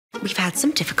We've had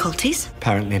some difficulties.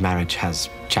 Apparently marriage has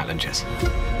challenges.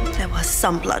 There was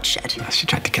some bloodshed. She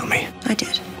tried to kill me. I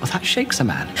did. Well, that shakes a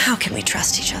man. How can we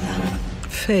trust each other?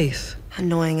 Faith.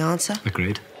 Annoying answer.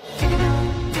 Agreed.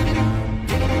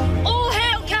 All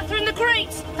hail Catherine the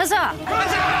Great! Huzzah!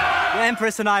 The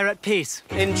Empress and I are at peace.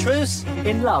 In truce,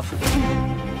 in love.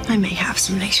 I may have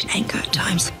some latent anger at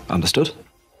times. Understood.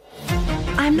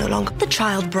 I'm no longer the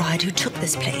child bride who took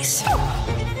this place.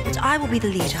 But I will be the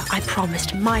leader I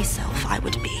promised myself I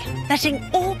would be. Letting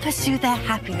all pursue their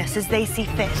happiness as they see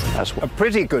fit. That's a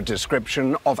pretty good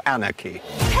description of anarchy.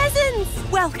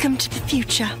 Peasants! Welcome to the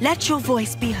future. Let your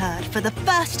voice be heard for the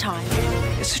first time.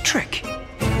 It's a trick.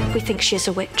 We think she is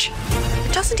a witch.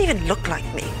 It doesn't even look like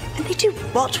me. And they do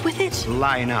what with it?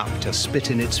 Line up to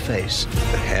spit in its face.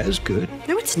 The hair's good.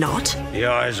 No, it's not. The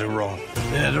eyes are wrong.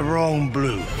 They're the wrong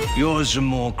blue. Yours are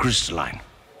more crystalline.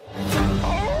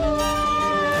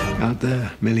 Out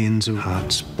there, millions of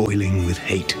hearts boiling with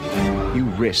hate. You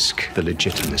risk the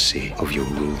legitimacy of your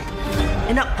rule.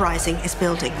 An uprising is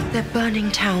building. They're burning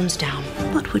towns down.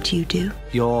 What would you do?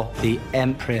 You're the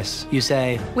Empress. You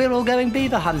say, we're all going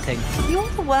beaver hunting. You're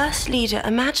the worst leader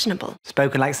imaginable.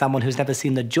 Spoken like someone who's never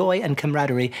seen the joy and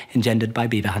camaraderie engendered by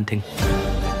beaver hunting.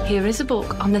 Here is a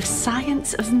book on the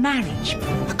science of marriage.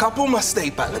 The couple must stay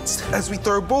balanced as we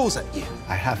throw balls at you.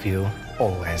 I have you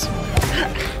always.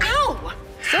 Ow!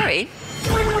 Sorry.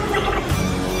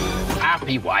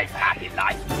 Happy wife, happy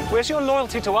life. Where's your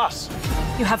loyalty to us?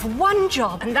 You have one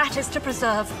job, and that is to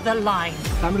preserve the line.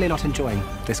 I'm really not enjoying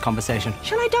this conversation.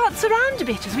 Shall I dance around a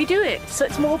bit as we do it, so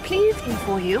it's more pleasing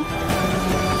for you?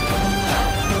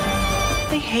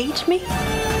 They hate me.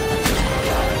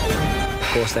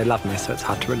 Of course, they love me, so it's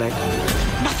hard to relate.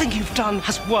 Nothing you've done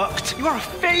has worked. You are a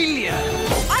failure.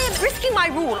 I am risking my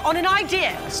rule on an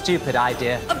idea. Stupid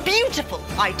idea. A beautiful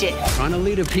idea. Trying to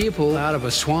lead a people out of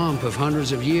a swamp of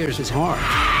hundreds of years is hard.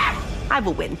 I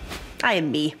will win. I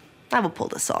am me. I will pull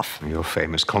this off. Your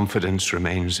famous confidence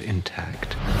remains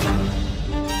intact.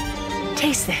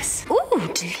 Taste this.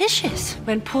 Ooh, delicious.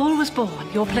 When Paul was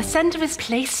born, your placenta was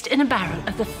placed in a barrel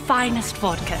of the finest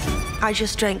vodka. I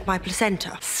just drank my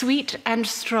placenta. Sweet and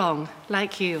strong,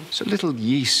 like you. It's a little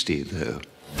yeasty, though.